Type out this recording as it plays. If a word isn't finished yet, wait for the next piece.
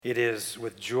It is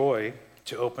with joy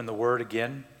to open the Word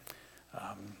again.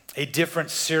 A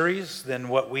different series than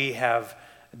what we have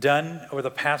done over the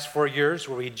past 4 years,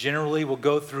 where we generally will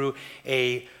go through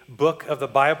a book of the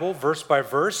Bible, verse by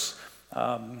verse.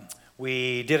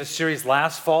 We did a series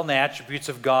last fall on the attributes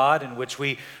of God, in which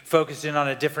we focused in on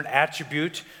a different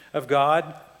attribute of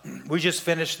God. We just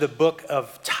finished the book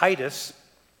of Titus.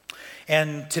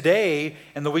 And today,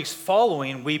 and the weeks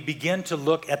following, we begin to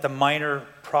look at the minor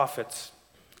prophets.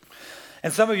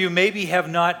 And some of you maybe have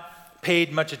not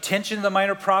paid much attention to the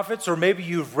minor prophets, or maybe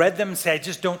you've read them and say, I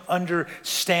just don't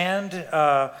understand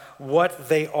what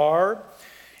they are.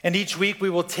 And each week we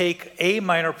will take a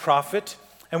minor prophet,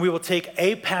 and we will take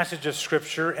a passage of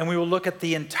Scripture, and we will look at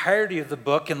the entirety of the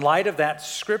book in light of that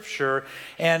Scripture.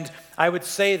 And I would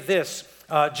say this,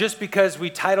 just because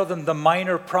we title them the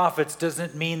minor prophets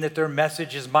doesn't mean that their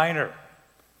message is minor.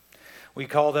 We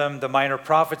call them the minor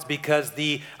prophets because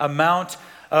the amount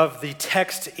of the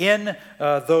text in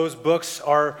those books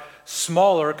are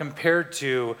smaller compared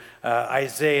to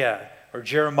Isaiah or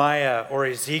Jeremiah or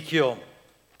Ezekiel.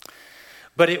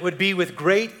 But it would be with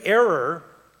great error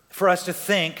for us to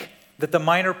think that the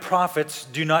minor prophets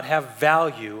do not have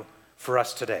value for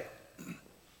us today.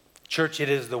 Church, it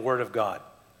is the Word of God.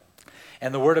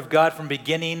 And the Word of God from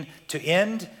beginning to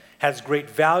end has great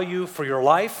value for your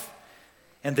life,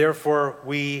 and therefore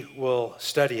we will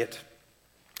study it.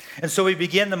 And so we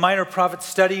begin the minor prophet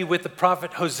study with the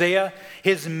prophet Hosea.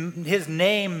 His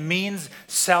name means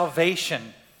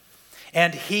salvation.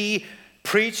 And he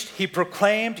preached, he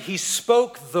proclaimed, he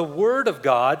spoke the word of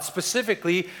God,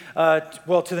 specifically,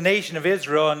 to the nation of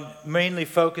Israel, and mainly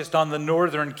focused on the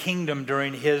northern kingdom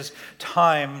during his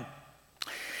time.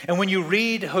 And when you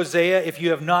read Hosea, if you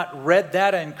have not read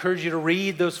that, I encourage you to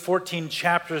read those 14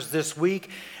 chapters this week,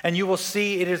 and you will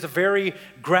see it is a very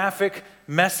graphic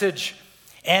message.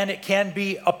 And it can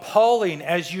be appalling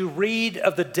as you read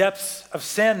of the depths of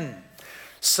sin.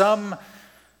 Some,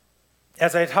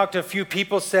 as I talked to a few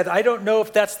people, said, I don't know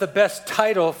if that's the best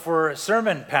title for a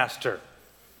sermon, Pastor.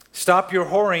 Stop your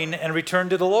whoring and return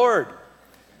to the Lord.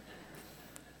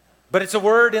 But it's a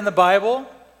word in the Bible,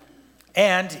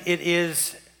 and it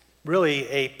is really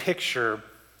a picture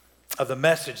of the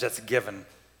message that's given.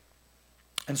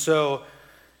 And so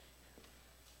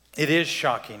it is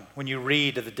shocking when you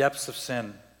read of the depths of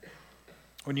sin,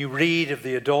 when you read of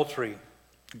the adultery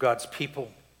of God's people.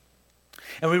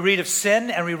 And we read of sin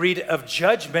and we read of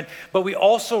judgment, but we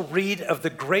also read of the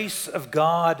grace of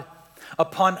God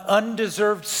upon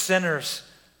undeserved sinners.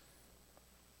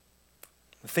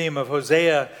 The theme of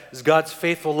Hosea is God's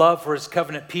faithful love for his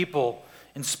covenant people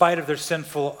in spite of their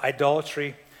sinful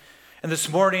idolatry. And this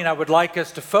morning I would like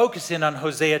us to focus in on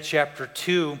Hosea chapter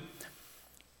 2.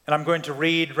 And I'm going to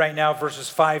read right now verses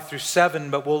 5 through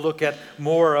 7, but we'll look at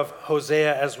more of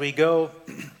Hosea as we go.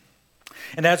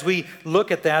 And as we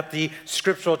look at that, the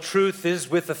scriptural truth is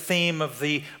with the theme of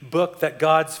the book that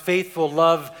God's faithful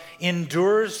love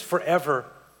endures forever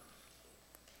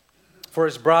for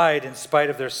his bride in spite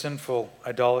of their sinful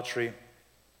idolatry.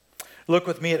 Look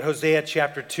with me at Hosea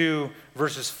chapter 2,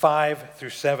 verses 5 through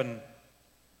 7.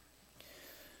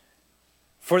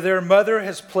 For their mother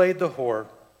has played the whore.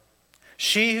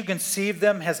 She who conceived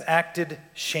them has acted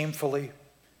shamefully.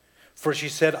 For she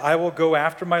said, I will go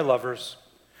after my lovers,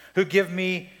 who give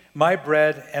me my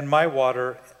bread and my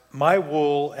water, my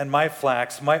wool and my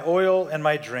flax, my oil and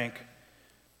my drink.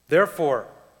 Therefore,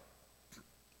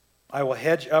 I will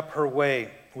hedge up her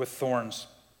way with thorns,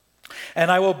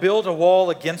 and I will build a wall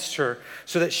against her,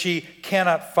 so that she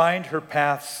cannot find her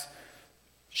paths.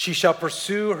 She shall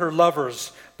pursue her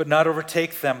lovers, but not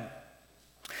overtake them.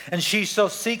 And she shall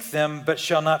seek them, but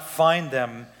shall not find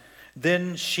them.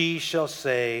 Then she shall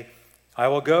say, I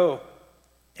will go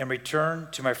and return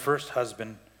to my first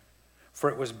husband, for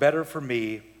it was better for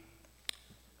me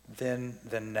then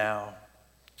than now.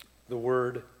 The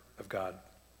word of God.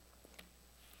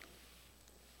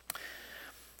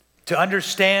 To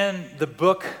understand the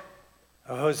book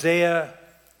of Hosea,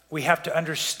 we have to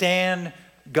understand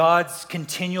God's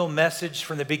continual message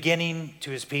from the beginning to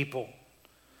his people.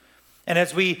 And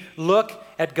as we look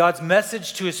at God's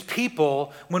message to his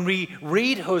people, when we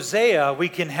read Hosea, we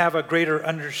can have a greater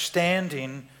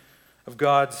understanding of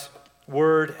God's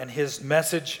word and his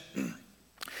message.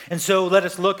 And so let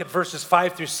us look at verses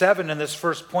 5 through 7 in this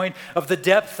first point of the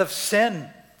depth of sin.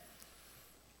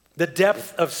 The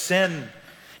depth of sin.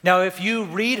 Now, if you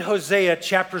read Hosea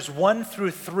chapters 1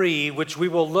 through 3, which we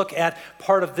will look at,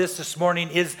 part of this morning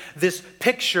is this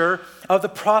picture of the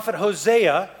prophet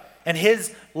Hosea and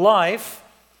his life.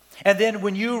 And then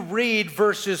when you read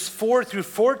verses 4 through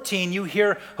 14, you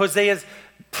hear Hosea's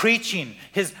preaching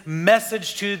his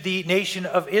message to the nation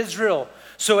of Israel.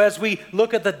 So as we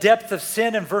look at the depth of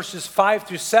sin in verses 5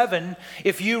 through 7,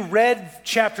 if you read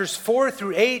chapters 4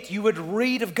 through 8, you would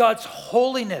read of God's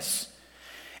holiness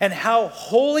and how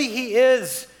holy he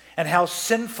is and how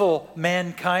sinful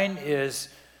mankind is.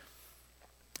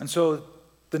 And so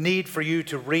the need for you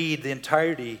to read the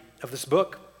entirety of this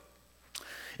book.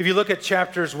 If you look at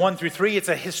chapters 1 through 3, it's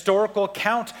a historical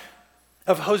account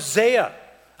of Hosea,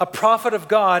 a prophet of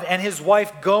God, and his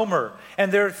wife Gomer,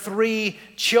 and their 3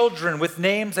 children with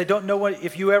names. I don't know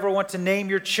if you ever want to name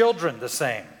your children the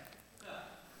same.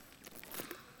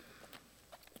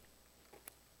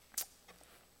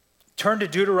 Turn to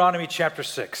Deuteronomy chapter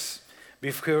 6.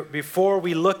 Before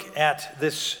we look at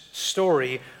this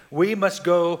story, we must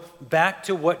go back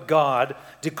to what God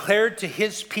declared to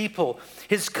his people,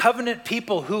 his covenant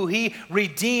people who he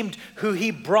redeemed, who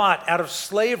he brought out of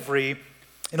slavery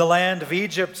in the land of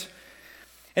Egypt.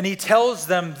 And he tells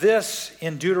them this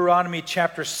in Deuteronomy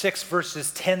chapter 6,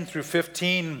 verses 10 through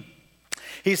 15.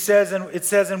 It says,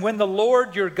 "And when the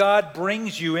Lord your God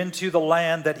brings you into the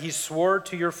land that he swore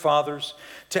to your fathers,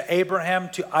 to Abraham,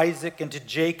 to Isaac, and to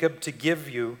Jacob to give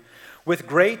you, with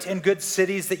great and good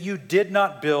cities that you did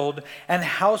not build, and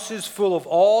houses full of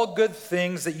all good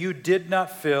things that you did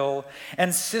not fill,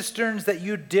 and cisterns that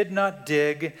you did not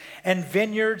dig, and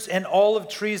vineyards and olive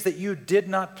trees that you did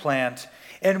not plant,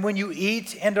 and when you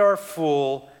eat and are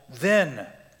full, then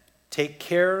take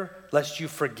care lest you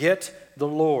forget the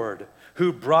Lord,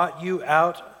 who brought you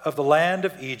out of the land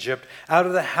of Egypt, out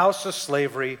of the house of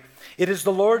slavery. It is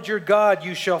the Lord your God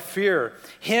you shall fear.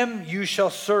 Him you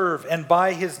shall serve, and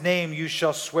by his name you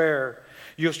shall swear.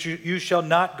 You shall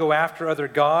not go after other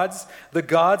gods, the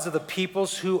gods of the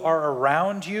peoples who are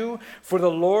around you. For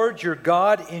the Lord your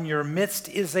God in your midst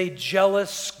is a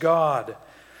jealous God.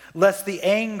 Lest the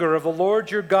anger of the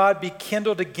Lord your God be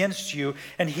kindled against you,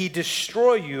 and he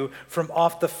destroy you from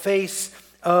off the face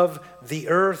of the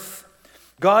earth."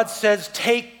 God says,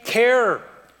 take care,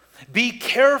 be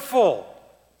careful,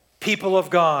 people of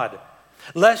God,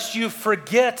 lest you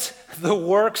forget the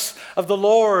works of the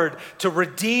Lord to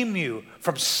redeem you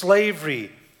from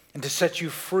slavery and to set you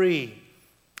free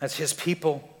as his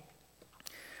people.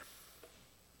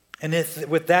 And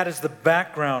with that as the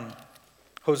background,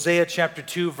 Hosea chapter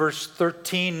 2, verse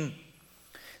 13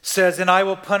 says, "And I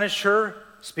will punish her,"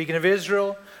 speaking of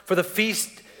Israel, "for the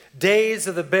feast days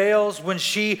of the Baals, when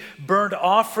she burned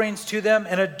offerings to them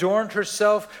and adorned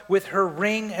herself with her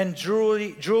ring and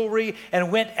jewelry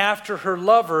and went after her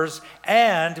lovers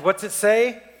and," what's it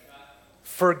say?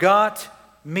 "Forgot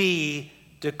me,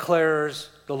 declares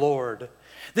the Lord."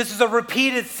 This is a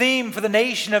repeated theme for the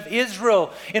nation of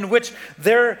Israel, in which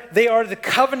they are the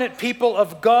covenant people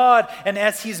of God. And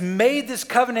as he's made this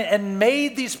covenant and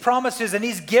made these promises, and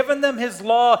he's given them his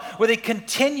law, where they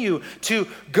continue to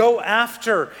go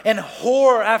after and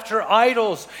whore after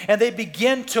idols, and they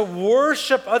begin to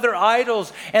worship other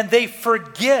idols, and they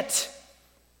forget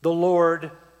the Lord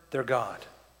their God.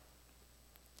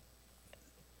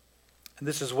 And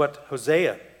this is what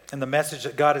Hosea and the message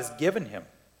that God has given him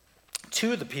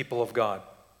to the people of God,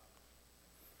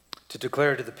 to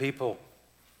declare to the people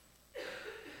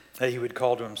that he would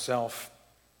call to himself.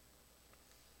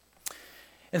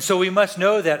 And so we must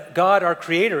know that God, our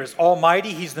Creator, is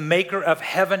almighty. He's the maker of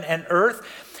heaven and earth,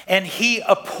 and he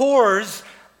abhors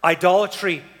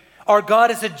idolatry. Our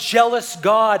God is a jealous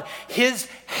God. His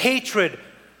hatred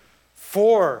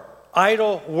for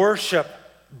idol worship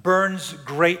burns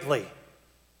greatly.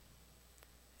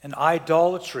 And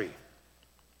idolatry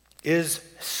is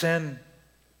sin.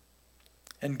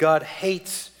 And God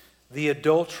hates the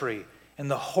adultery and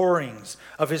the whorings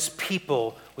of his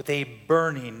people with a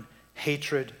burning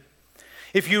hatred.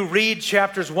 If you read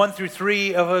chapters 1 through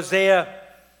 3 of Hosea,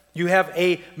 you have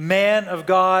a man of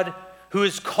God who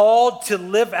is called to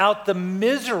live out the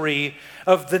misery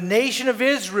of the nation of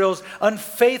Israel's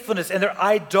unfaithfulness and their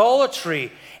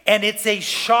idolatry. And it's a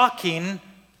shocking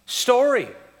story.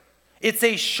 It's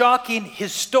a shocking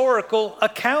historical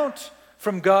account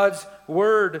from God's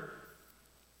word.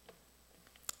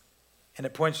 And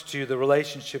it points to the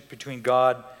relationship between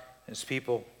God and his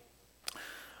people.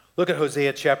 Look at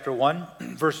Hosea chapter 1,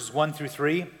 verses 1 through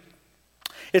 3.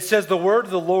 It says, "The word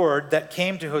of the Lord that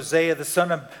came to Hosea the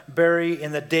son of Beeri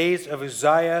in the days of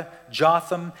Uzziah,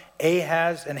 Jotham,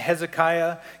 Ahaz, and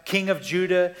Hezekiah, king of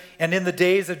Judah, and in the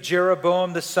days of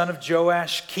Jeroboam the son of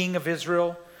Joash, king of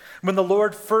Israel. When the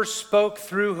Lord first spoke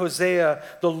through Hosea,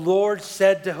 the Lord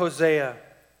said to Hosea,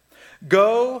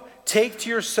 'Go, take to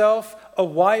yourself a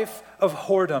wife of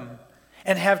whoredom,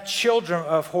 and have children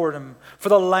of whoredom, for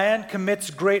the land commits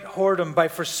great whoredom by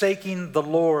forsaking the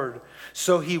Lord.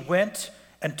 So he went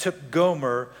and took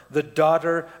Gomer, the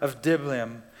daughter of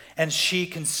Diblaim, and she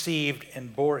conceived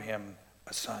and bore him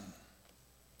a son.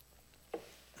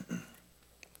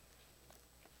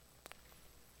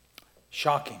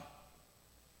 Shocking.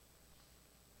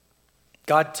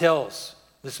 God tells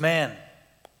this man,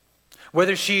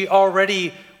 whether she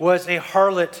already was a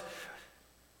harlot,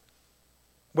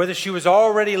 whether she was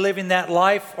already living that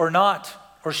life or not,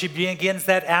 or she begins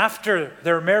that after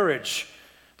their marriage,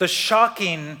 the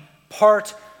shocking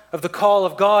part of the call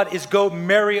of God is go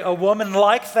marry a woman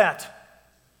like that.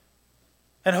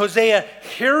 And Hosea,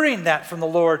 hearing that from the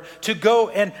Lord, to go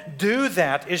and do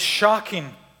that is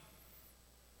shocking.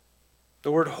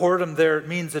 The word whoredom there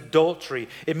means adultery.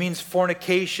 It means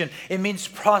fornication. It means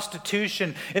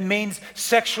prostitution. It means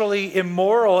sexually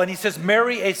immoral. And he says,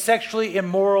 marry a sexually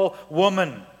immoral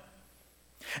woman.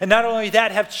 And not only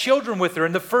that, have children with her.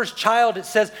 And the first child, it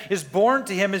says, is born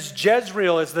to him is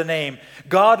Jezreel is the name.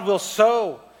 God will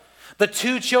sow. The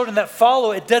two children that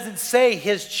follow, it doesn't say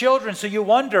his children. So you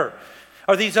wonder,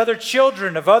 are these other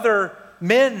children of other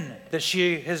men that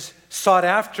she has sought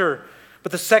after?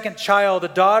 But the second child, a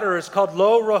daughter, is called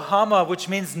Lo Rohama, which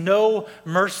means no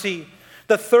mercy.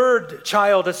 The third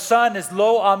child, a son, is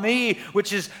Lo Ami,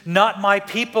 which is not my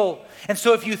people. And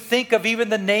so if you think of even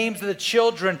the names of the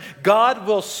children, God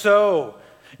will sow.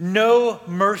 No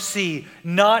mercy,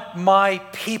 not my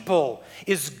people,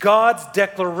 is God's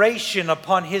declaration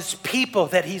upon his people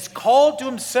that he's called to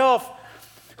himself,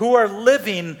 who are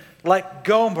living like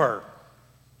Gomer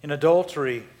in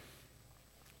adultery.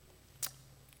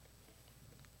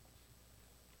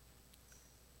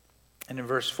 And in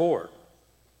verse 4,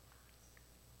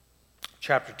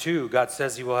 chapter 2, God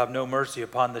says he will have no mercy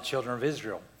upon the children of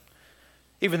Israel.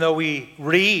 Even though we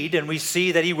read and we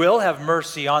see that he will have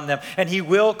mercy on them and he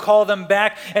will call them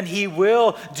back and he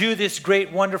will do this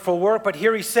great, wonderful work. But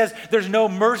here he says there's no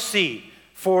mercy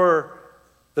for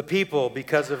the people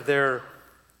because of their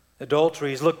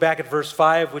adulteries. Look back at verse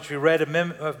 5, which we read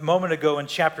a moment ago in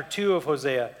chapter 2 of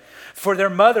Hosea. For their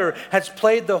mother has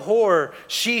played the whore.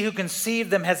 She who conceived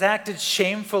them has acted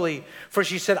shamefully. For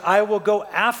she said, I will go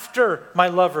after my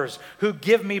lovers who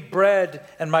give me bread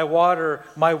and my water,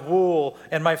 my wool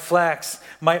and my flax,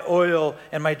 my oil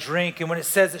and my drink. And when it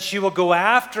says that she will go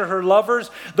after her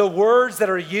lovers, the words that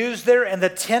are used there and the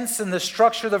tense and the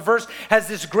structure of the verse has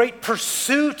this great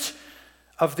pursuit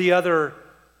of the other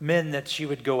men that she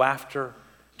would go after,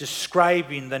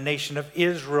 describing the nation of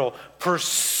Israel,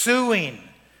 pursuing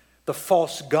the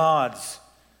false gods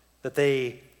that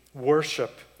they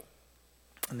worship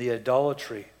and the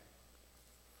idolatry.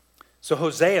 So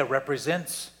Hosea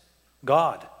represents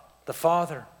God, the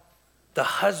Father, the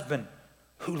husband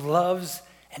who loves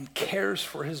and cares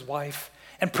for his wife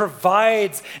and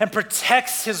provides and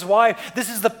protects his wife. This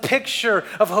is the picture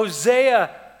of Hosea,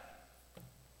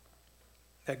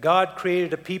 that God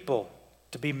created a people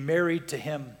to be married to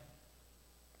him,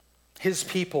 his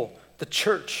people, the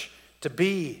church, to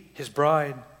be his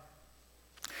bride.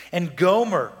 And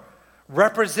Gomer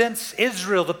represents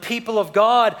Israel, the people of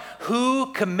God,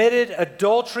 who committed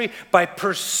adultery by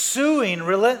pursuing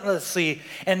relentlessly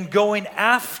and going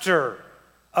after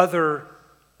other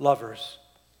lovers.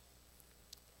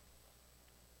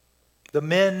 The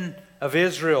men of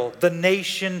Israel, the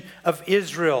nation of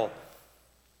Israel,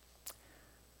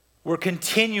 were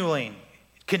continually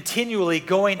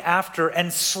going after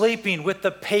and sleeping with the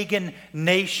pagan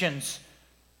nations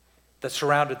that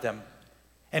surrounded them.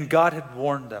 And God had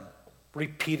warned them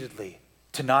repeatedly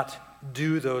to not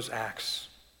do those acts.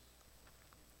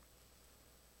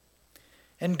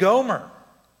 And Gomer,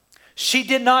 she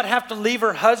did not have to leave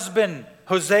her husband,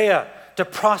 Hosea, to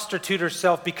prostitute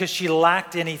herself because she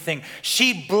lacked anything.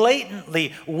 She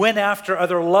blatantly went after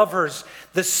other lovers,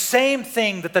 the same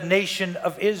thing that the nation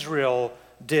of Israel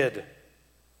did.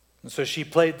 And so she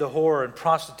played the whore and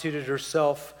prostituted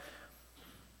herself.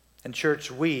 And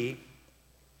church, we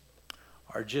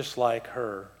are just like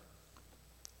her,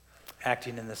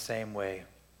 acting in the same way,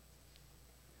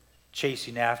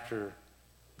 chasing after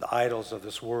the idols of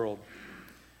this world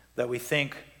that we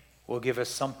think will give us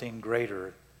something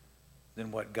greater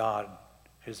than what God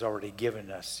has already given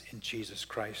us in Jesus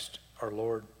Christ our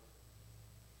Lord.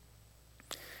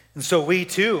 And so we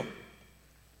too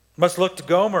must look to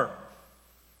Gomer,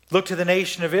 look to the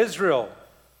nation of Israel,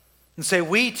 and say,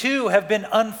 we too have been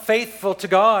unfaithful to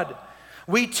God.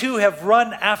 We too have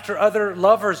run after other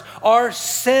lovers. Our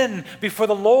sin before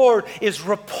the Lord is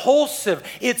repulsive.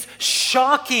 It's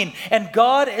shocking. And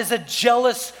God is a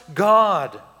jealous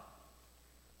God.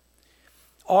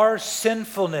 Our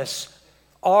sinfulness,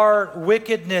 our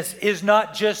wickedness is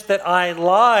not just that I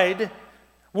lied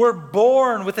We're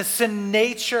born with a sin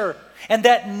nature, and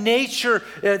that nature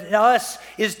in us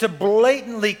is to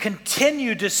blatantly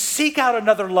continue to seek out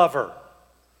another lover.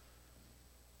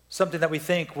 Something that we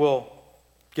think will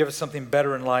give us something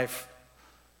better in life.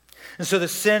 And so the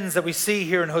sins that we see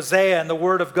here in Hosea and the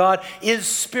Word of God is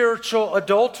spiritual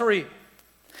adultery.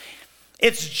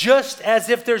 It's just as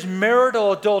if there's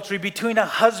marital adultery between a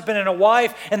husband and a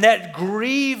wife, and that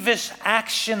grievous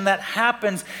action that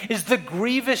happens is the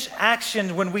grievous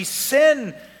action when we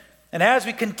sin. And as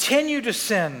we continue to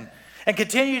sin and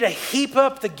continue to heap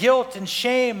up the guilt and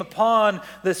shame upon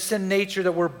the sin nature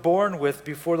that we're born with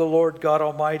before the Lord God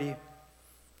Almighty.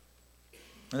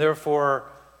 And therefore,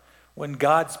 when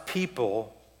God's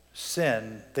people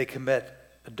sin, they commit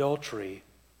adultery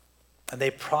and they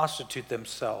prostitute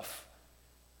themselves.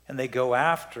 And they go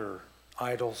after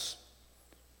idols.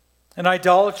 And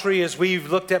idolatry, as we've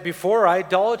looked at before,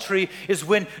 idolatry is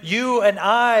when you and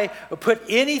I put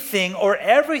anything or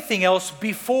everything else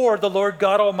before the Lord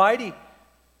God Almighty.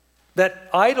 That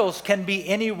idols can be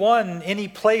anyone, any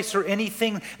place, or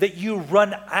anything that you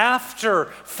run after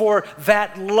for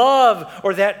that love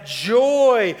or that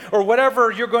joy or whatever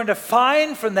you're going to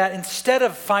find from that, instead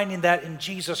of finding that in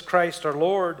Jesus Christ our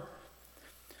Lord.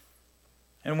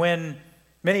 And when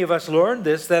many of us learn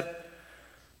this, that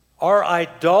our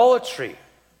idolatry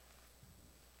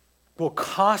will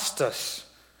cost us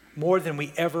more than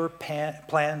we ever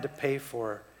planned to pay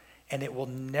for, and it will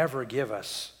never give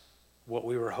us what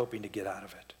we were hoping to get out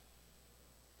of it.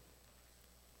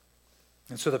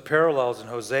 And so the parallels in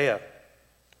Hosea,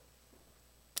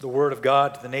 the Word of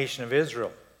God to the nation of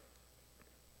Israel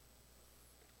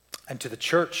and to the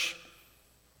church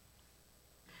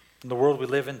in the world we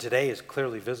live in today, is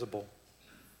clearly visible.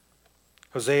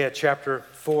 Hosea chapter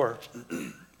 4,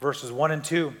 verses 1 and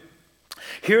 2.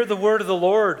 Hear the word of the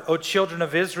Lord, O children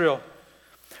of Israel.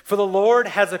 For the Lord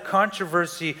has a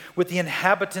controversy with the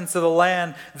inhabitants of the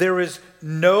land. There is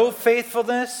no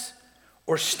faithfulness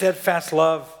or steadfast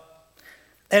love,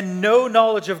 and no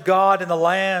knowledge of God in the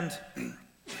land.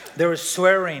 There is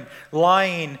swearing,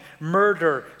 lying,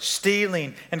 murder,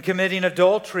 stealing, and committing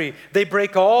adultery. They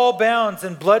break all bounds,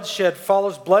 and bloodshed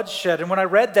follows bloodshed. And when I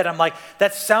read that, I'm like,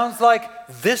 that sounds like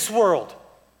this world.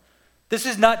 This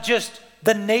is not just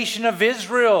the nation of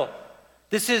Israel.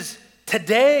 This is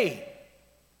today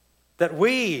that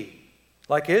we,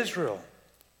 like Israel,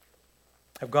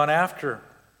 have gone after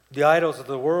the idols of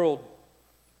the world.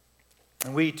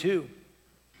 And we too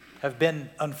have been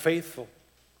unfaithful.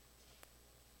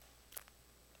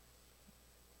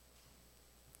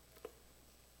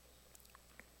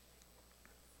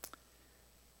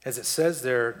 As it says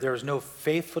there is no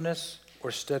faithfulness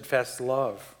or steadfast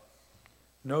love,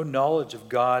 no knowledge of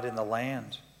God in the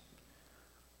land.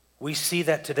 We see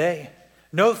that today.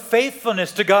 No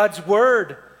faithfulness to God's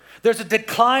word. There's a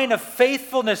decline of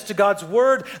faithfulness to God's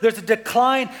word. There's a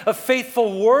decline of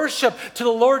faithful worship to the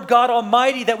Lord God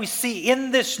Almighty that we see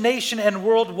in this nation and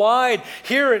worldwide.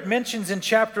 Here it mentions in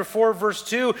chapter 4, verse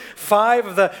 2, 5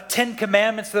 of the 10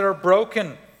 commandments that are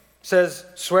broken. It says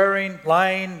swearing,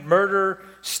 lying, murder,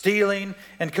 stealing,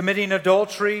 and committing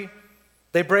adultery.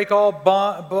 They break all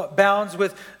bounds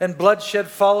with, and bloodshed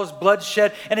follows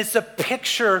bloodshed. And it's a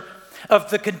picture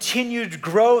of the continued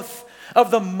growth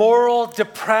of the moral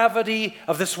depravity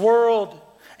of this world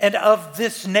and of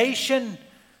this nation.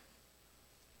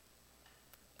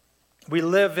 We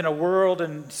live in a world,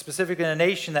 and specifically in a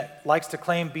nation that likes to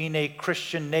claim being a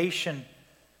Christian nation.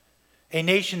 A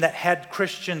nation that had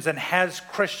Christians and has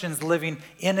Christians living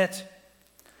in it.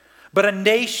 But a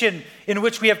nation in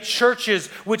which we have churches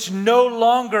which no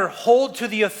longer hold to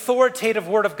the authoritative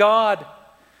word of God.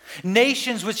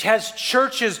 Nations which has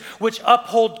churches which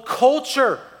uphold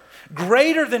culture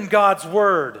greater than God's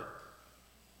word.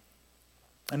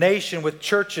 A nation with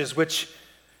churches which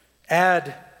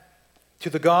add to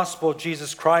the gospel of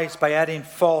Jesus Christ by adding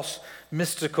false,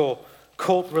 mystical,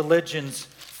 cult religions,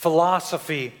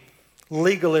 philosophy,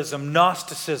 legalism,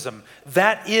 Gnosticism.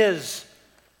 That is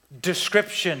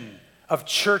description of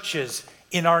churches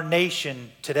in our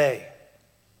nation today.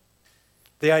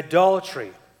 The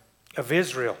idolatry of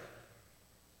Israel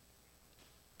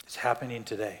is happening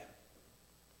today.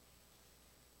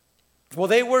 Well,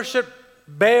 they worship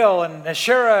Baal and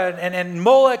Asherah and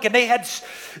Moloch, and they had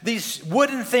these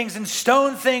wooden things and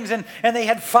stone things, and they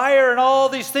had fire and all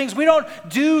these things. We don't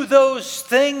do those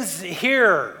things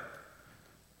here,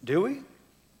 do we?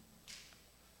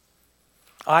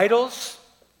 Idols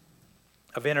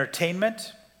of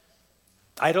entertainment,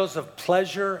 idols of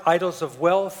pleasure, idols of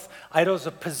wealth, idols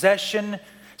of possession,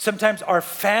 Sometimes our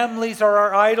families are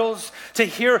our idols. To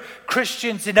hear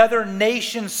Christians in other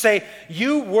nations say,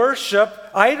 you worship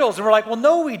idols. And we're like, well,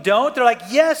 no, we don't. They're like,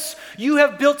 yes, you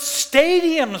have built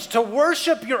stadiums to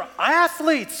worship your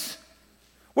athletes,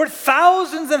 where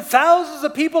thousands and thousands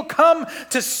of people come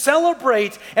to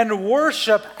celebrate and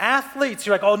worship athletes.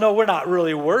 You're like, oh, no, we're not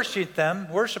really worshiping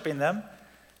them.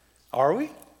 Are we?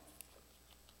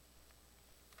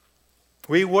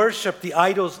 We worship the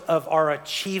idols of our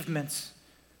achievements,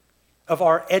 of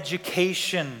our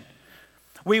education.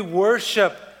 We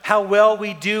worship how well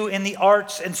we do in the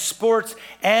arts and sports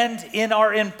and in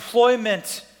our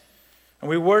employment. And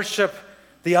we worship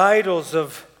the idols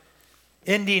of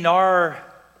ending our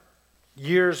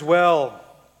years well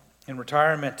in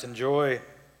retirement and joy.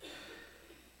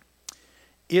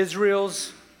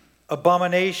 Israel's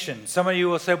abomination. Some of you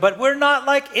will say, but we're not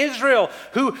like Israel,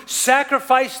 who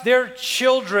sacrificed their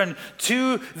children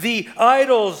to the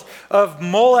idols of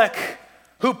Molech,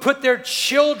 who put their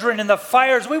children in the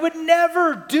fires. We would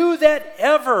never do that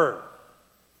ever.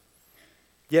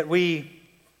 Yet we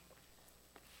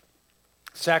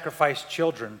sacrifice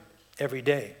children every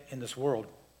day in this world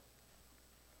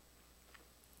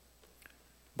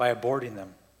by aborting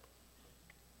them.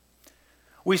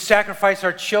 We sacrifice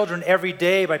our children every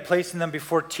day by placing them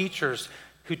before teachers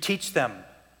who teach them.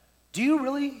 Do you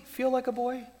really feel like a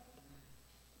boy?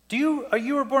 You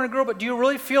were born a girl, but do you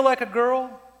really feel like a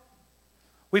girl?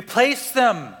 We place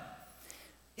them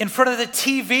in front of the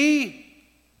TV.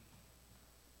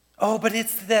 Oh, but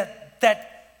it's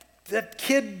that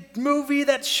kid movie,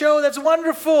 that show, that's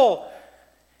wonderful.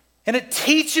 And it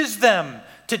teaches them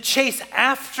to chase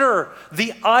after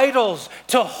the idols,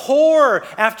 to whore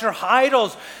after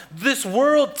idols. This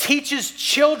world teaches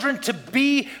children to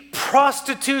be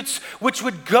prostitutes, which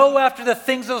would go after the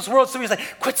things of this world. Somebody's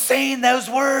like, quit saying those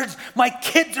words. My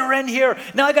kids are in here.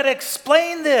 Now I got to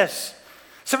explain this.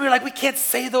 Some of you are like, we can't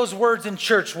say those words in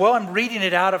church. Well, I'm reading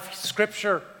it out of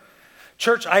Scripture.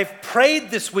 Church, I've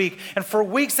prayed this week and for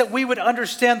weeks that we would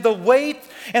understand the weight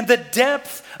and the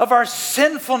depth of our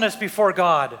sinfulness before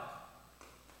God,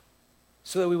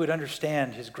 so that we would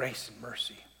understand His grace and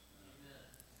mercy,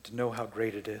 to know how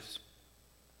great it is.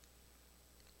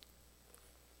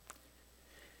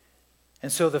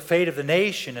 And so the fate of the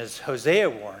nation, as Hosea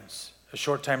warns, a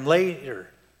short time later,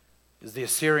 is the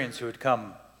Assyrians who would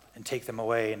come and take them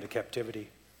away into captivity,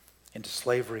 into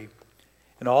slavery.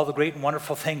 And all the great and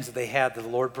wonderful things that they had that the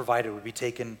Lord provided would be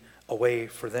taken away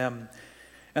for them.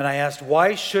 And I asked,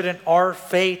 why shouldn't our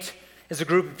fate as a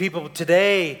group of people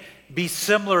today be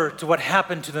similar to what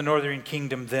happened to the northern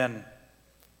kingdom then?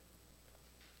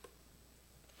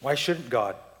 Why shouldn't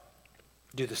God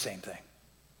do the same thing?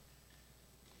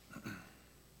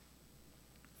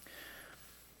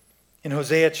 In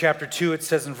Hosea chapter 2, it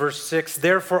says in verse 6,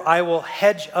 therefore I will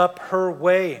hedge up her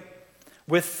way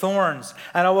with thorns,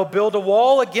 and I will build a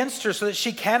wall against her so that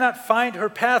she cannot find her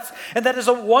paths. And that is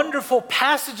a wonderful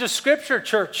passage of Scripture,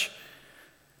 church.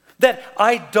 That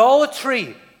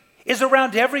idolatry is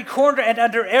around every corner and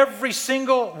under every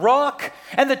single rock.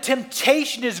 And the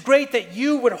temptation is great that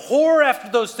you would whore after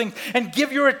those things and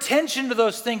give your attention to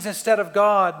those things instead of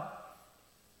God.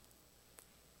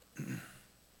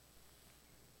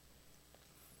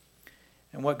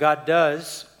 And what God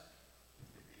does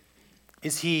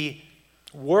is He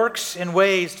works in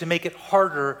ways to make it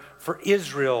harder for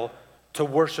Israel to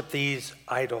worship these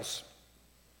idols,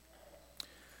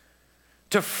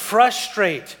 to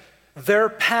frustrate their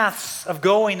paths of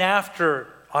going after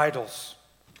idols.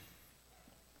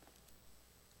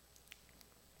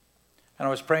 And I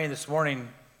was praying this morning,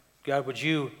 God, would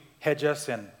you hedge us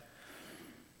in?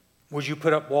 Would you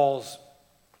put up walls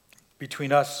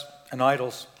between us and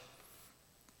idols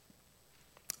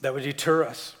that would deter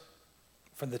us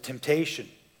from the temptation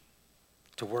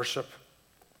to worship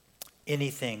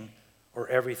anything or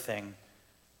everything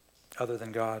other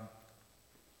than God?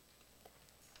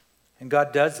 And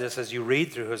God does this, as you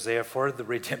read through Hosea, for the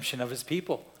redemption of His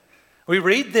people. We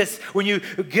read this when you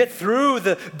get through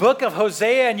the book of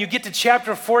Hosea and you get to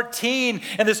chapter 14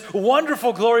 and this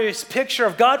wonderful, glorious picture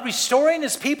of God restoring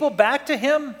His people back to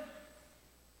Him.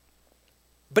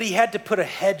 But He had to put a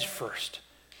hedge first.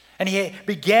 And He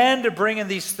began to bring in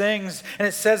these things. And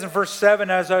it says in verse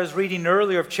 7, as I was reading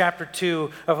earlier of chapter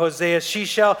 2 of Hosea, she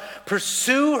shall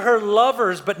pursue her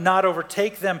lovers, but not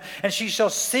overtake them. And she shall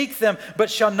seek them,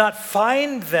 but shall not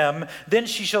find them. Then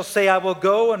she shall say, I will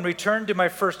go and return to my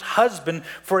first husband,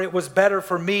 for it was better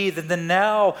for me than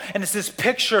now. And it's this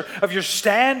picture of you're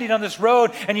standing on this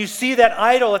road and you see that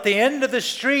idol at the end of the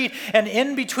street. And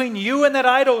in between you and that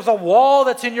idol is a wall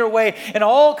that's in your way and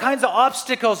all kinds of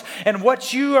obstacles. And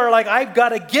what you are like, I've got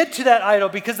to get to that idol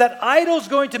because that idol is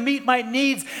going to meet my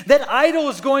needs. That idol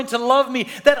is going to love me.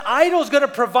 That idol is going to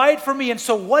provide for me. And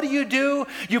so what do?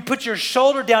 You put your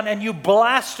shoulder down and you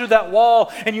blast through that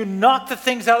wall and you knock the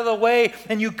things out of the way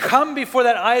and you come before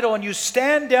that idol and you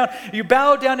stand down, you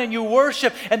bow down and you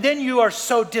worship. And then you are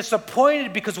so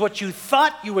disappointed because what you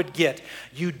thought you would get,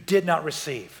 you did not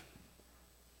receive.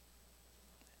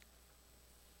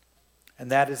 And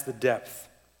that is the depth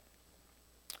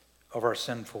of our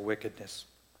sinful wickedness,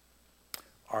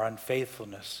 our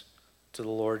unfaithfulness to the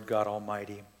Lord God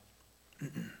Almighty.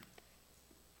 And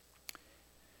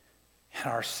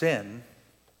our sin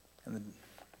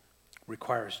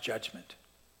requires judgment.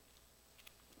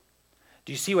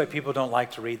 Do you see why people don't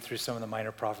like to read through some of the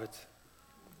minor prophets?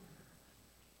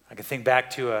 I can think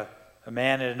back to a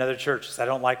man at another church who said, I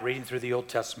don't like reading through the Old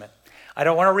Testament. I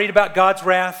don't want to read about God's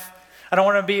wrath. I don't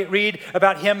want to read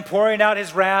about him pouring out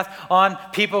his wrath on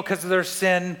people because of their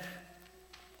sin.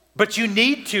 But you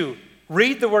need to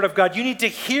read the Word of God. You need to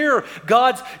hear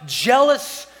God's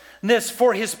jealousness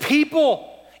for his people.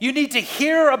 You need to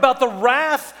hear about the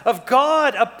wrath of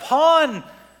God upon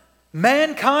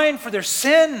mankind for their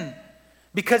sin.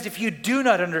 Because if you do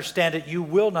not understand it, you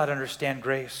will not understand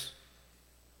grace.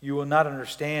 You will not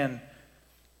understand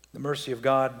the mercy of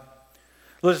God.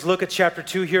 Let's look at chapter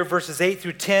 2 here, verses 8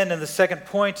 through 10. And the second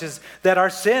point is that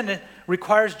our sin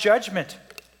requires judgment.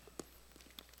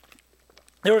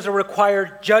 There was a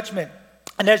required judgment.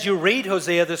 And as you read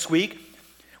Hosea this week,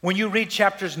 when you read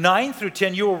chapters 9 through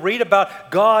 10, you will read about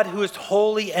God who is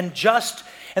holy and just.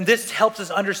 And this helps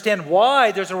us understand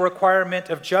why there's a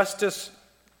requirement of justice.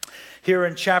 Here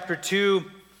in chapter 2,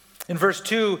 in verse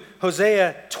 2,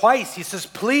 Hosea twice, he says,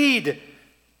 plead.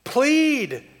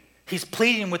 He's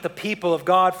pleading with the people of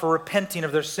God for repenting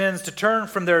of their sins, to turn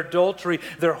from their adultery,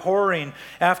 their whoring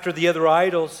after the other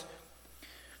idols.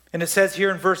 And it says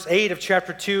here in verse 8 of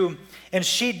chapter 2, and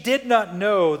she did not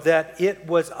know that it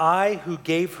was I who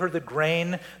gave her the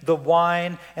grain, the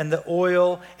wine, and the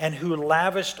oil, and who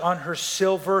lavished on her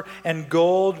silver and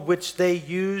gold, which they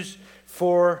used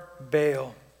for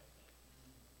Baal.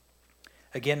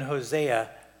 Again, Hosea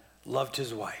loved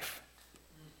his wife.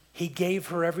 He gave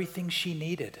her everything she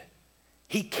needed.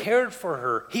 He cared for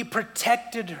her. He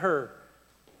protected her.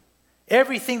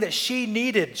 Everything that she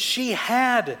needed, she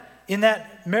had in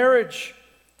that marriage.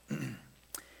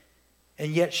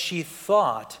 And yet she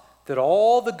thought that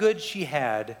all the good she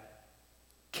had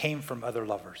came from other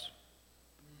lovers.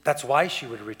 That's why she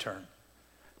would return.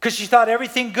 Because she thought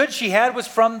everything good she had was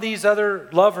from these other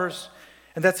lovers.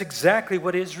 And that's exactly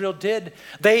what Israel did.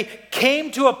 They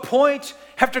came to a point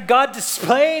after God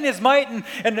displaying his might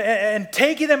and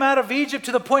taking them out of Egypt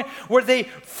to the point where they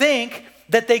think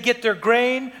that they get their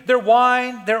grain, their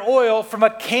wine, their oil from a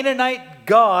Canaanite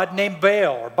god named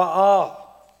Baal or Baal.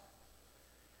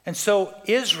 And so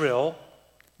Israel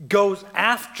goes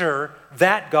after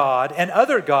that god and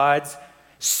other gods,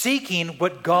 seeking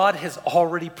what God has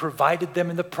already provided them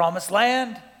in the promised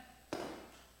land.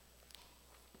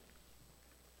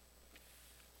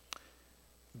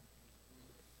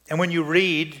 And when you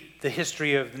read the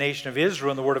history of the nation of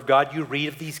Israel in the Word of God, you read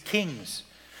of these kings.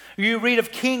 You read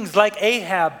of kings like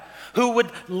Ahab, who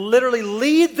would literally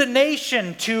lead the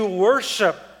nation to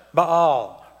worship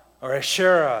Baal or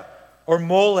Asherah or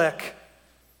Molech.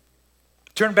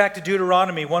 Turn back to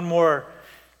Deuteronomy, one more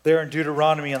there in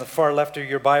Deuteronomy on the far left of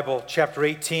your Bible, chapter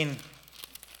 18.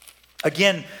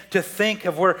 Again, to think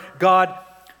of where God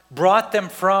brought them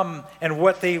from and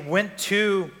what they went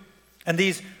to, and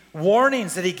these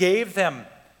warnings that he gave them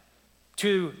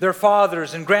to their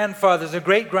fathers and grandfathers and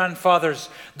great-grandfathers.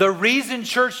 The reason,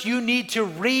 church, you need to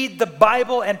read the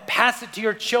Bible and pass it to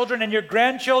your children and your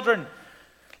grandchildren,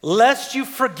 lest you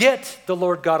forget the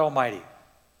Lord God Almighty.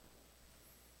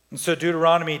 And so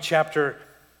Deuteronomy chapter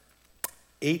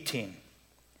 18,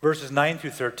 verses 9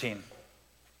 through 13.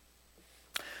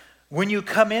 When you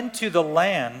come into the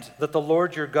land that the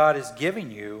Lord your God is giving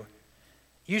you,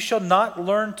 you shall not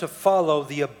learn to follow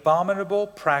the abominable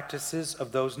practices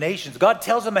of those nations. God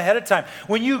tells them ahead of time,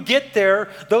 when you get there,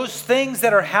 those things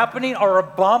that are happening are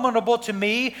abominable to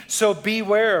me, so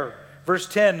beware. Verse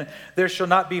 10, there shall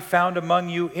not be found among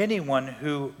you anyone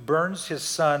who burns his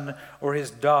son or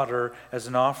his daughter as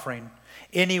an offering.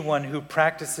 Anyone who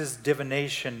practices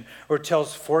divination or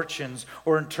tells fortunes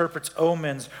or interprets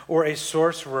omens or a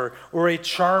sorcerer or a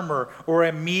charmer or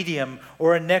a medium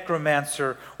or a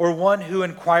necromancer or one who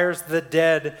inquires the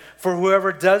dead. For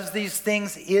whoever does these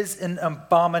things is an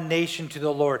abomination to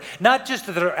the Lord. Not just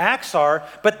that their acts are,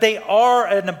 but they are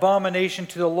an abomination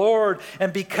to the Lord.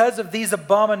 And because of these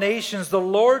abominations, the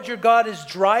Lord your God is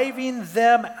driving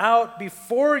them out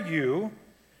before you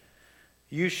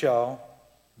you shall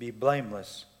be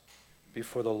blameless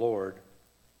before the Lord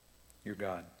your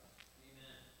God.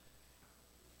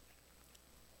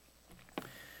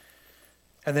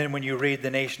 And then when you read the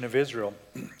nation of Israel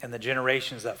and the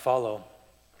generations that follow,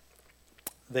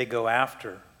 they go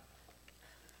after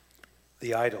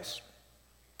the idols.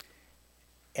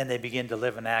 And they begin to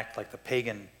live and act like the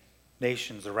pagan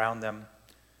nations around them.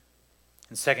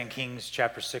 In 2 Kings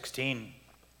chapter 16,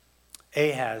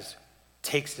 Ahaz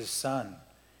takes his son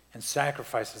and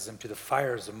sacrifices him to the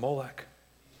fires of Molech.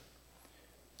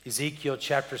 Ezekiel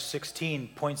chapter 16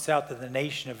 points out that the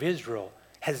nation of Israel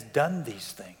has done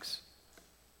these things.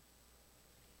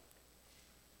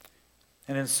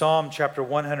 And in Psalm chapter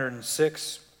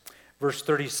 106, verse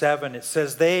 37, it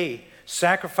says, they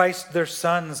sacrificed their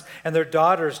sons and their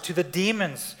daughters to the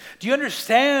demons. Do you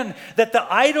understand that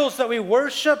the idols that we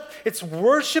worship, it's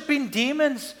worshiping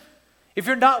demons? If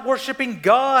you're not worshiping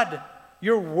God,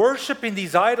 you're worshiping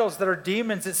these idols that are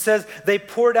demons. It says they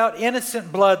poured out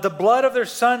innocent blood, the blood of their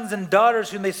sons and daughters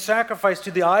whom they sacrificed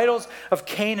to the idols of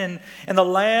Canaan, and the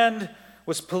land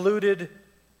was polluted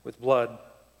with blood.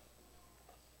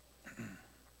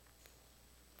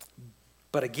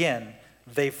 But again,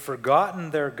 they've forgotten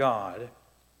their God,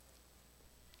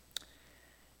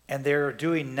 and they're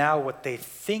doing now what they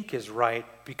think is right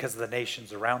because of the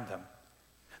nations around them.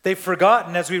 They've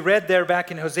forgotten, as we read there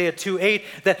back in Hosea 2:8,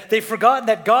 that they've forgotten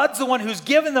that God's the one who's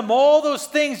given them all those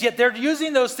things, yet they're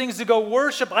using those things to go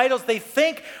worship idols they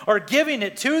think are giving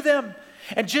it to them.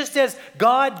 And just as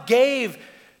God gave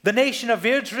the nation of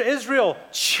Israel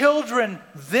children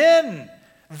then,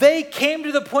 they came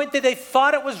to the point that they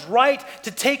thought it was right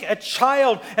to take a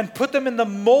child and put them in the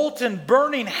molten,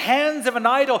 burning hands of an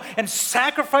idol and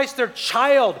sacrifice their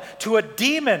child to a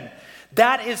demon.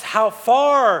 That is how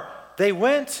far they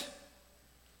went.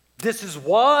 This is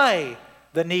why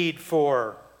the need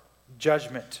for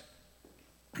judgment.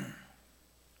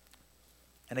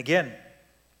 And again,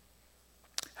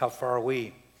 how far are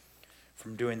we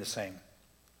from doing the same?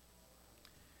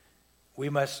 We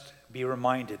must be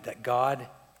reminded that God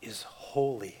is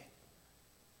holy.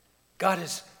 God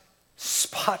is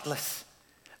spotless.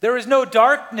 There is no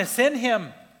darkness in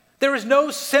him. There is no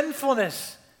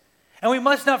sinfulness. And we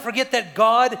must not forget that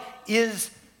God is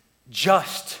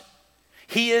just.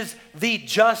 He is the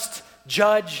just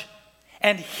judge,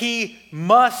 and he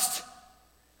must,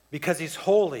 because he's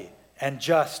holy and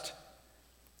just,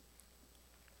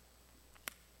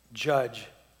 judge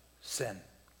sin.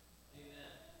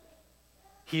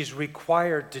 He's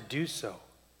required to do so.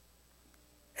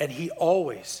 And he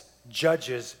always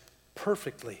judges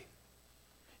perfectly.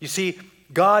 You see,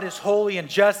 God is holy and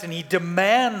just, and he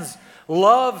demands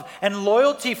love and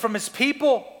loyalty from his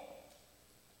people.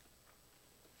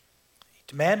 He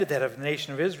demanded that of the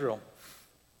nation of Israel.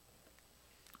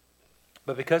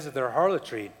 But because of their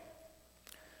harlotry,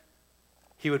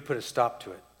 he would put a stop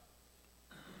to it.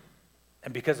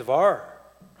 And because of our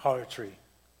harlotry,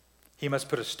 he must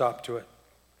put a stop to it.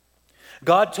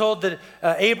 God told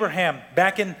Abraham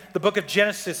back in the book of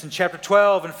Genesis in chapter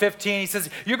 12 and 15, he says,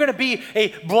 you're going to be a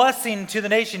blessing to the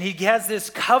nation. He has this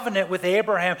covenant with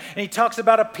Abraham, and he talks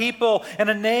about a people and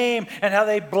a name and how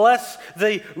they bless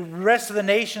the rest of the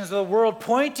nations of the world,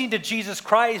 pointing to Jesus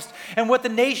Christ. And what the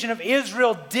nation of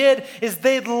Israel did is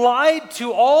they lied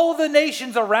to all the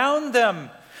nations around them.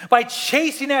 By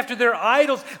chasing after their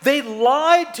idols, they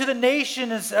lied to the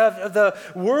nations of the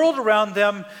world around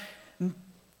them,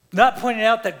 not pointing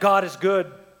out that God is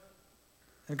good,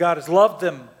 and God has loved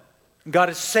them, and God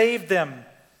has saved them.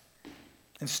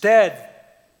 Instead,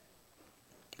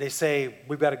 they say,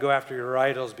 we've got to go after your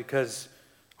idols because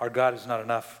our God is not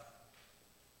enough.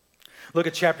 Look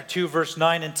at chapter 2, verse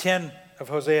 9 and 10 of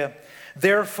Hosea.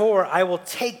 Therefore, I will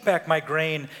take back my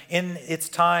grain in its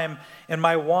time, and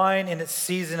my wine in its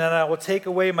season, and I will take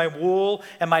away my wool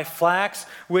and my flax,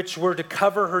 which were to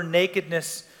cover her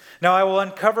nakedness. Now I will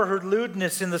uncover her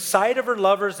lewdness in the sight of her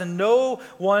lovers, and no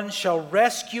one shall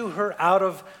rescue her out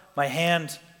of my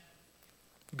hand.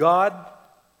 God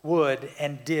would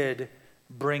and did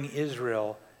bring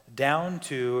Israel down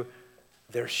to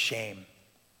their shame.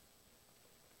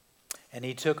 And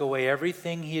he took away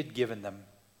everything he had given them.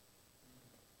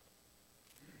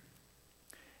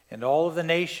 And all of the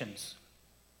nations,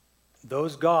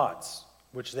 those gods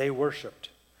which they worshipped,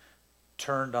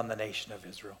 turned on the nation of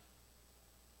Israel.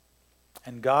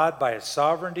 And God, by his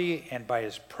sovereignty and by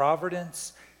his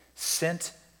providence,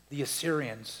 sent the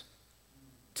Assyrians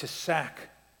to sack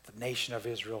the nation of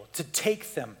Israel, to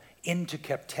take them into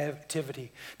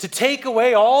captivity, to take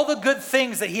away all the good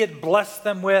things that he had blessed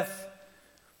them with,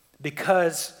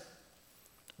 because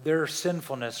their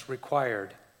sinfulness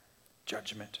required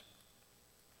judgment.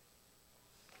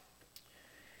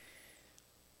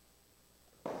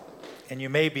 And you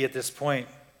may be at this point,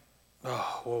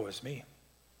 oh, woe is me,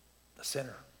 the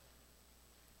sinner.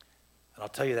 And I'll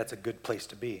tell you that's a good place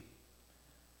to be.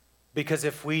 Because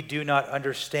if we do not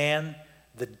understand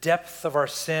the depth of our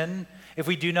sin, if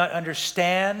we do not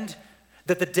understand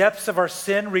that the depths of our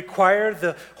sin require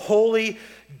the holy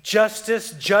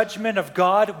justice, judgment of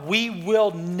God, we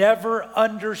will never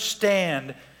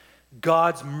understand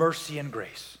God's mercy and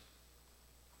grace.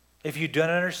 If you don't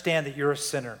understand that you're a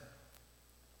sinner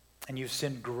and you've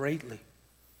sinned greatly,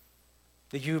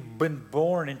 that you've been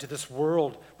born into this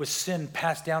world with sin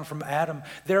passed down from Adam,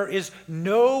 there is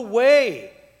no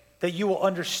way that you will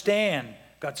understand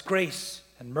God's grace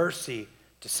and mercy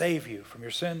to save you from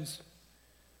your sins.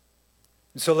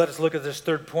 And so let us look at this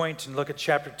third point and look at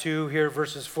chapter 2 here,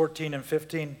 verses 14 and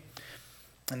 15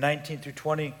 and 19 through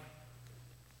 20.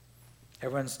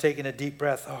 Everyone's taking a deep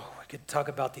breath. Oh, we could talk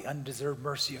about the undeserved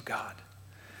mercy of God.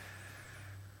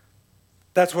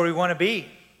 That's where we want to be.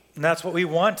 And that's what we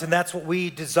want, and that's what we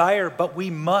desire, but we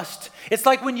must. It's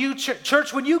like when you,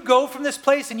 church, when you go from this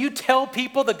place and you tell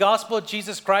people the gospel of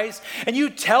Jesus Christ, and you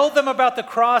tell them about the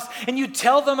cross, and you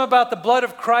tell them about the blood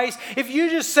of Christ, if you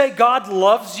just say God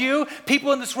loves you,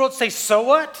 people in this world say, so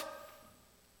what?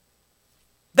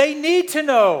 They need to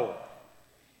know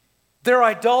their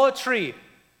idolatry.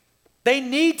 They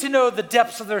need to know the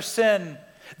depths of their sin.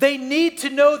 They need to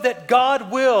know that God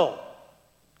will,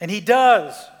 and He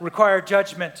does, require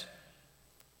judgment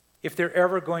if they're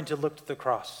ever going to look to the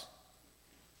cross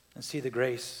and see the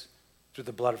grace through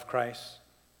the blood of Christ,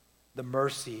 the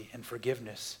mercy and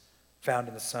forgiveness found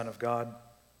in the Son of God.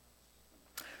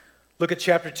 Look at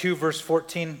chapter 2, verse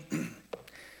 14.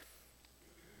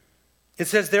 It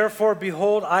says, therefore,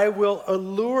 behold, I will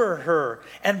allure her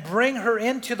and bring her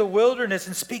into the wilderness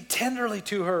and speak tenderly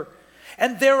to her.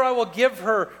 And there I will give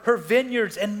her her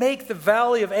vineyards and make the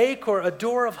valley of Achor a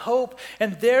door of hope.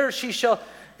 And there she shall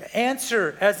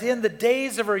answer as in the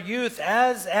days of her youth,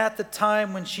 as at the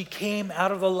time when she came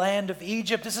out of the land of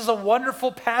Egypt. This is a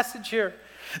wonderful passage here.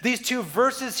 These two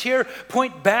verses here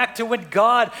point back to when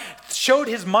God showed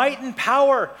His might and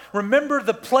power. Remember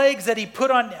the plagues that He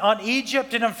put on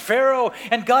Egypt and on Pharaoh,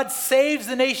 and God saves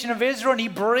the nation of Israel and He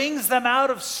brings them out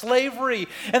of slavery.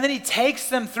 And then He takes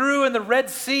them through in the Red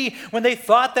Sea when they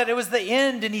thought that it was the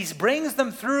end, and He brings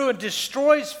them through and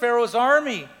destroys Pharaoh's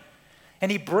army.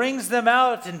 And He brings them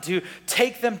out and to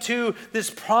take them to this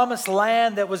promised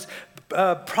land that was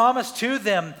promised to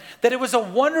them, that it was a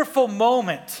wonderful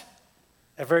moment.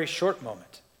 A very short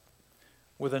moment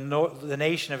where the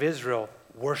nation of Israel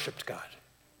worshiped God.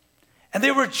 And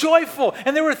they were joyful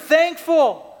and they were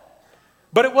thankful.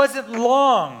 But it wasn't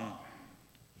long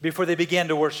before they began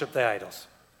to worship the idols.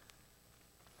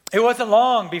 It wasn't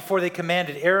long before they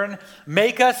commanded Aaron,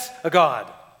 make us a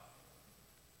god.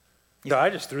 You know,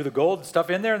 I just threw the gold and stuff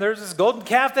in there and there's this golden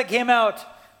calf that came out.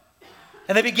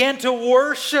 And they began to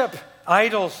worship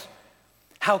idols.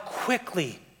 How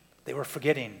quickly they were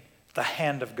forgetting the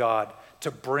hand of God to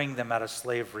bring them out of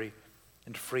slavery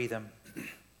and free them.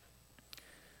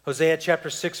 Hosea chapter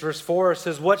 6 verse 4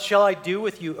 says, what shall I do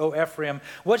with you, O Ephraim?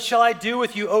 What shall I do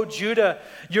with you, O Judah?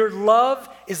 Your love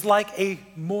is like a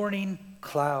morning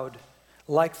cloud,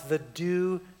 like the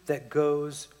dew that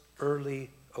goes early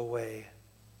away.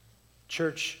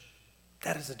 Church,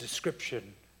 that is a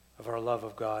description of our love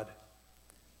of God.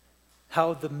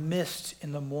 How the mist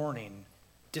in the morning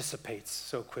dissipates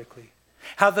so quickly.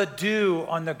 How the dew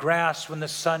on the grass when the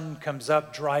sun comes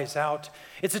up dries out.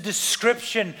 It's a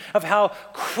description of how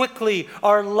quickly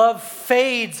our love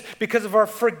fades because of our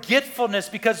forgetfulness,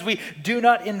 because we do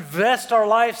not invest our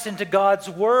lives into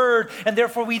God's word, and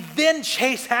therefore we then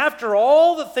chase after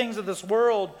all the things of this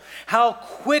world. How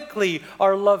quickly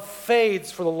our love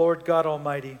fades for the Lord God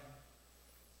Almighty.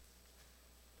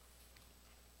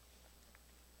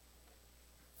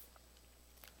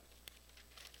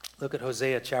 Look at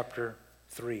Hosea chapter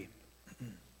 3.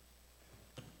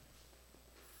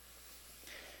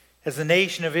 As the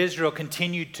nation of Israel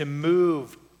continued to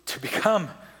move to become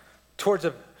towards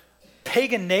a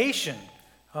pagan nation,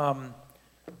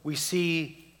 we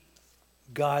see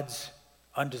God's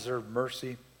undeserved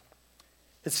mercy.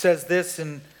 It says this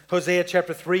in Hosea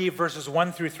chapter 3, verses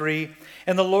 1 through 3.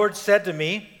 And the Lord said to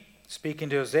me, speaking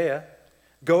to Hosea,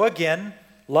 go again,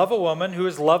 love a woman who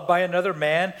is loved by another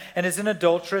man and is an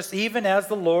adulteress, even as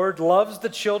the Lord loves the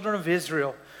children of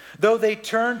Israel, though they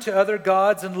turn to other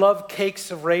gods and love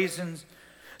cakes of raisins.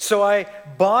 So I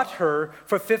bought her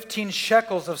for 15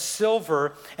 shekels of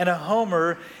silver and a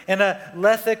homer and a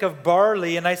lethek of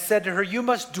barley. And I said to her, you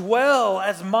must dwell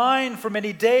as mine for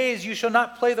many days. You shall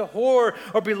not play the whore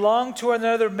or belong to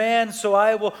another man, so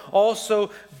I will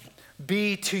also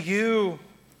be to you.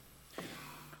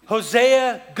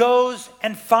 Hosea goes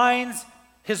and finds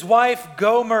his wife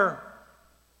Gomer,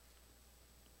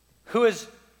 who is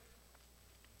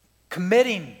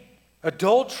committing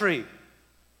adultery,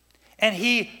 and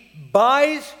he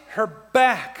buys her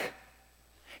back.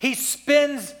 He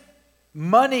spends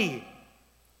money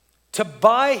to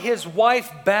buy his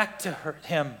wife back to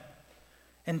him,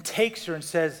 and takes her and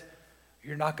says,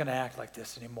 "You're not going to act like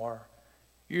this anymore.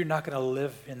 You're not going to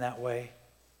live in that way.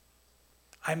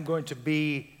 I'm going to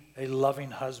be a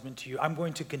loving husband to you. I'm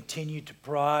going to continue to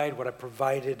provide what I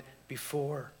provided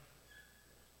before."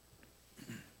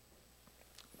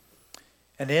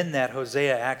 And in that,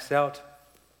 Hosea acts out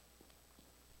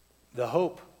the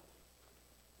hope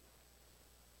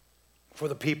for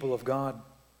the people of God.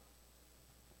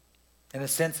 In a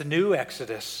sense, a new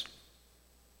Exodus.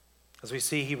 As we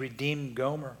see, he redeemed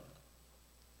Gomer.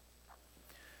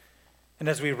 And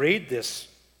as we read this,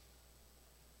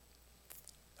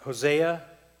 Hosea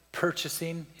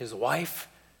purchasing his wife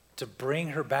to bring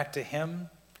her back to him,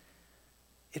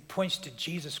 it points to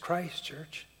Jesus Christ,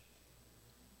 church.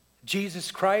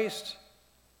 Jesus Christ,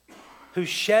 who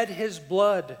shed his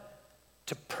blood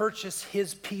to purchase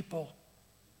his people,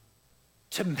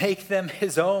 to make them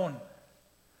his own.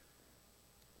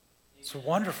 It's a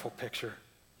wonderful picture.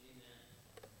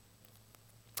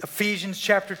 Ephesians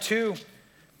chapter 2.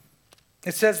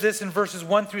 It says this in verses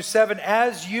 1 through 7,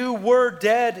 "As you were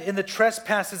dead in the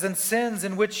trespasses and sins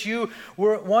in which you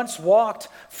were once walked,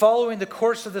 following the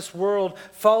course of this world,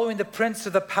 following the prince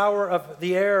of the power of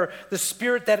the air, the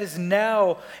spirit that is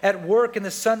now at work in the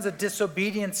sons of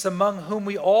disobedience, among whom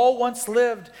we all once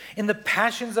lived in the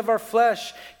passions of our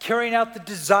flesh, carrying out the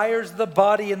desires of the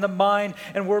body and the mind,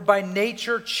 and were by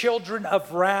nature children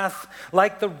of wrath,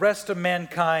 like the rest of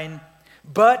mankind.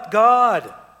 But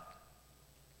God,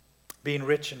 being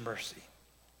rich in mercy,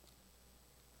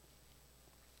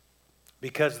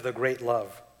 because of the great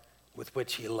love with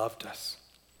which he loved us,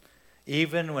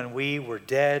 even when we were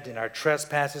dead in our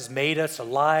trespasses, made us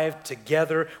alive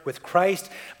together with Christ.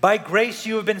 By grace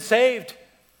you have been saved,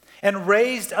 and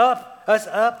raised us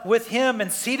up with him,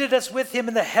 and seated us with him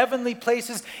in the heavenly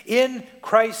places in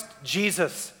Christ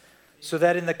Jesus, so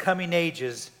that in the coming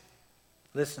ages,"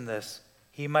 listen to this,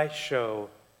 "he might show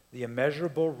the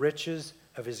immeasurable riches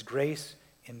of his grace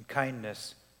and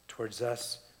kindness towards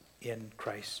us in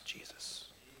Christ Jesus."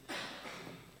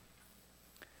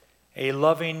 A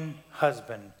loving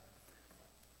husband,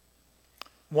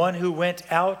 one who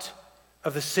went out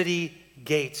of the city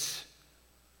gates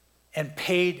and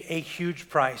paid a huge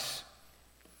price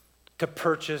to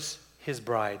purchase his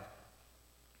bride.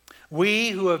 We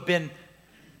who have been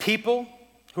people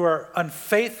who are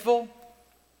unfaithful,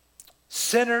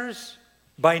 sinners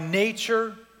by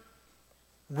nature,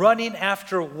 running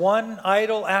after one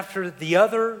idol after the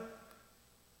other,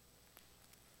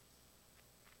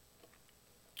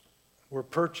 were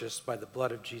purchased by the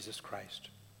blood of Jesus Christ.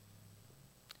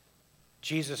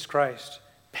 Jesus Christ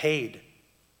paid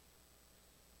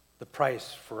the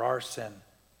price for our sin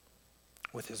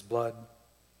with his blood.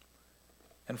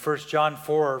 And 1 John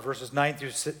 4, verses 9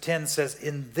 through 10 says,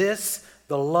 "In this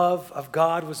the love of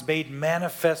God was made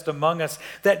manifest among us,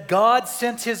 that God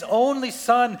sent his only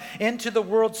Son into the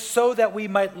world so that we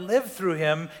might live through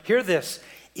him." Hear this.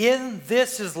 "In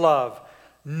this is love,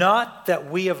 not that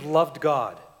we have loved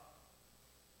God,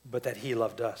 but that he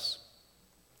loved us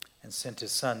and sent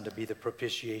his Son to be the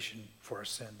propitiation for our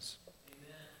sins."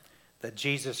 Amen. That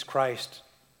Jesus Christ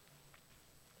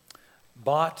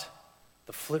bought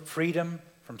the freedom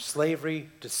from slavery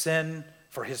to sin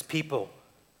for his people,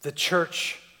 the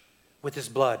church, with his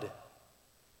blood.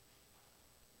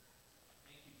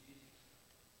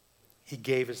 He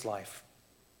gave his life.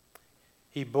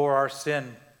 He bore our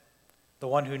sin, the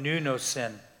one who knew no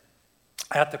sin,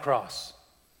 at the cross,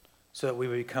 so that we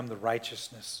would become the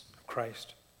righteousness of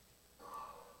Christ.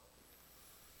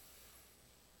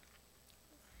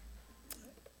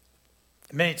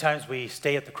 Many times we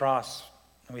stay at the cross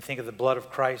and we think of the blood of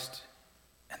Christ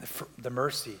and the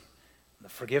mercy, and the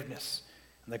forgiveness,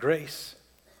 and the grace.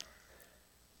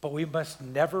 But we must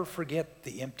never forget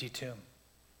the empty tomb.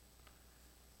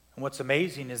 And what's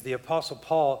amazing is the Apostle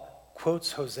Paul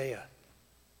quotes Hosea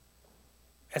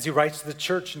as he writes to the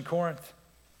church in Corinth.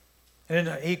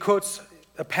 And he quotes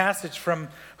a passage from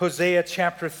Hosea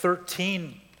chapter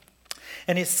 13.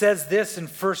 And he says this in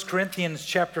 1 Corinthians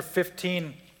chapter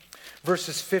 15,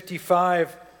 verses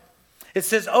 55. It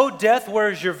says, "O death,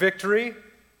 where is your victory?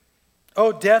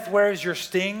 O death, where is your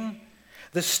sting?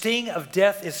 The sting of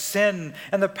death is sin,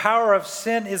 and the power of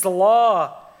sin is the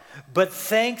law. But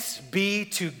thanks be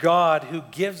to God who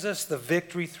gives us the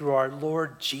victory through our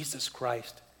Lord Jesus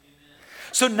Christ." Amen.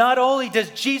 So not only does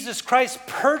Jesus Christ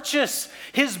purchase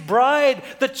his bride,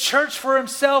 the church, for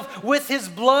himself with his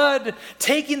blood,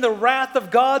 taking the wrath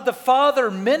of God the Father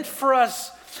meant for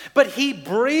us, but he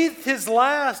breathed his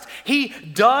last. He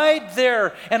died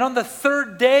there, and on the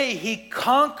third day he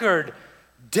conquered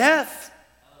death.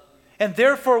 And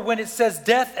therefore, when it says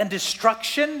death and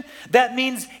destruction, that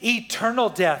means eternal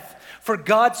death. For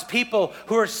God's people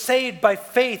who are saved by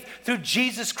faith through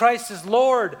Jesus Christ as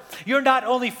Lord, you're not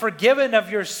only forgiven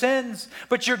of your sins,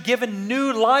 but you're given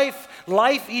new life,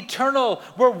 life eternal,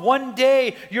 where one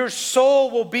day your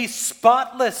soul will be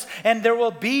spotless and there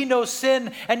will be no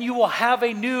sin, and you will have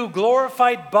a new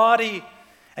glorified body,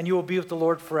 and you will be with the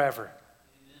Lord forever.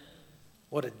 Amen.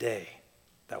 What a day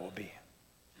that will be.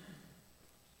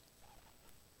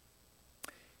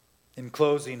 In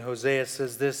closing, Hosea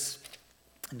says this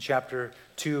in chapter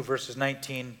 2, verses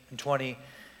 19 and 20.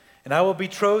 And I will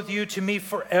betroth you to me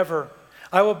forever.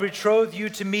 I will betroth you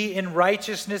to me in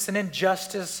righteousness and in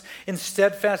justice, in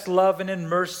steadfast love and in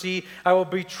mercy. I will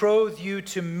betroth you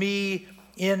to me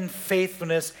in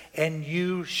faithfulness, and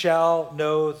you shall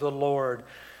know the Lord.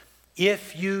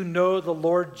 If you know the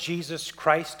Lord Jesus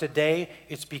Christ today,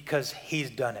 it's because he's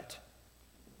done it.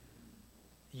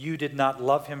 You did not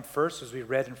love him first, as we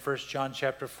read in 1 John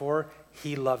chapter 4.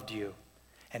 He loved you.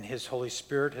 And his Holy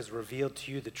Spirit has revealed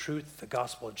to you the truth, the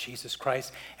gospel of Jesus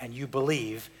Christ, and you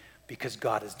believe because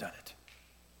God has done it.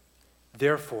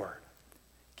 Therefore,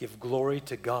 give glory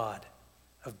to God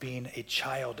of being a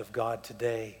child of God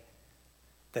today,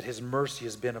 that his mercy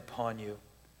has been upon you.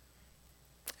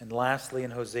 And lastly,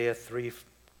 in Hosea 3,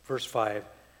 verse 5,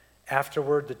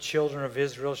 afterward the children of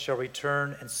Israel shall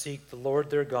return and seek the Lord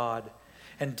their God,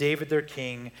 and David their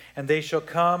king, and they shall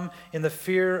come in the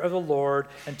fear of the Lord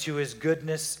and to his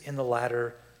goodness in the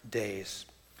latter days.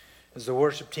 As the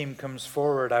worship team comes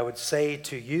forward, I would say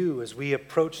to you as we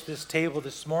approach this table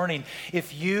this morning,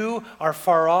 if you are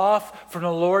far off from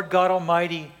the Lord God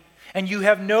Almighty, and you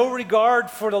have no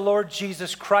regard for the Lord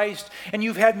Jesus Christ, and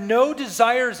you've had no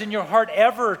desires in your heart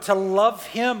ever to love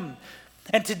him,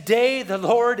 and today the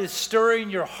Lord is stirring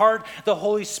your heart. The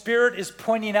Holy Spirit is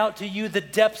pointing out to you the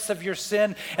depths of your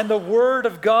sin. And the Word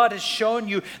of God has shown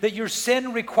you that your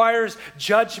sin requires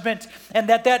judgment, and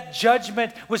that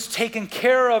judgment was taken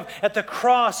care of at the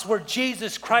cross where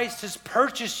Jesus Christ has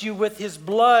purchased you with his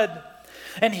blood.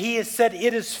 And he has said,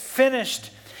 it is finished.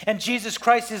 And Jesus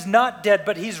Christ is not dead,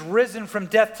 but he's risen from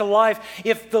death to life.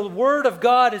 If the Word of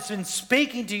God has been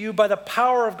speaking to you by the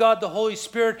power of God, the Holy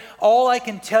Spirit, all I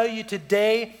can tell you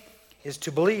today is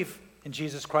to believe in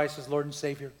Jesus Christ as Lord and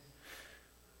Savior.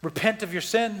 Repent of your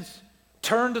sins.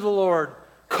 Turn to the Lord.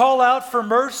 Call out for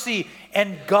mercy,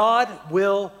 and God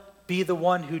will be the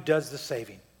one who does the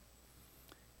saving.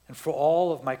 And for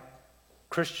all of my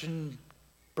Christian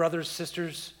brothers,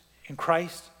 sisters in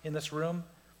Christ in this room,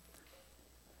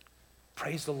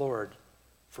 praise the Lord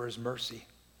for his mercy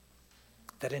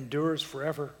that endures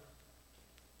forever.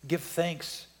 Give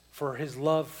thanks for his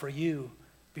love for you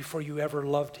before you ever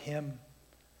loved him.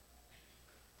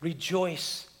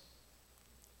 Rejoice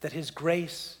that his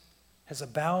grace has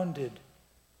abounded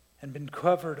and been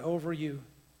covered over you.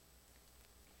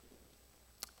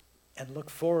 And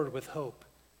look forward with hope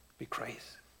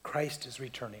because Christ is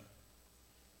returning.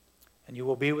 And you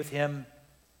will be with him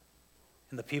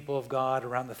and the people of God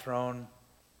around the throne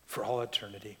for all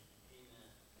eternity. Amen.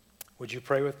 Would you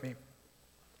pray with me?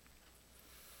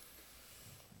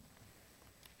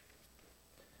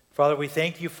 Father, we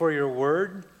thank you for your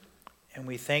word, and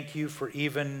we thank you for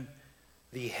even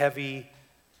the heavy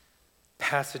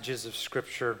passages of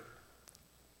Scripture.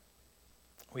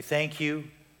 We thank you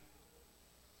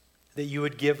that you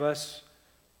would give us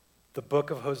the book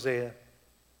of Hosea,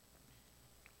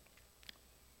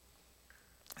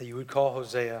 that you would call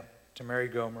Hosea to marry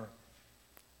Gomer,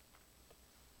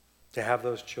 to have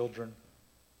those children,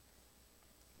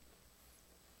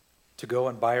 to go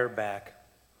and buy her back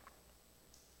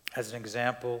as an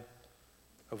example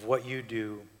of what you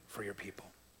do for your people.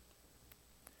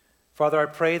 Father, I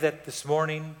pray that this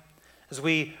morning, as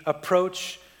we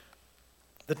approach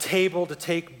the table to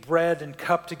take bread and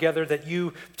cup together that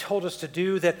you told us to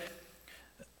do, that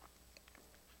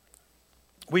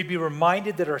we'd be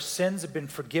reminded that our sins have been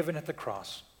forgiven at the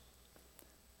cross,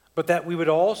 but that we would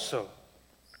also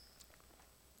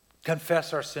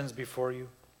confess our sins before you,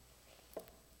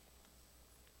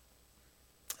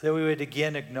 that we would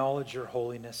again acknowledge your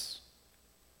holiness,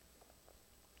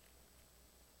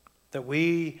 that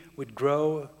we would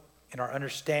grow in our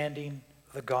understanding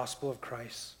of the gospel of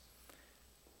Christ,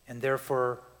 and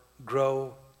therefore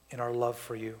grow in our love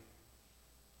for you,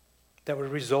 that would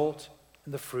result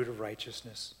in the fruit of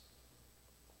righteousness.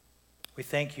 We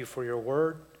thank you for your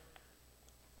word.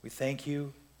 We thank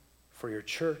you for your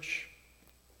church.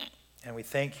 And we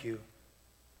thank you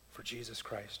for Jesus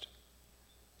Christ.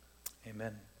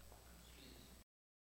 Amen.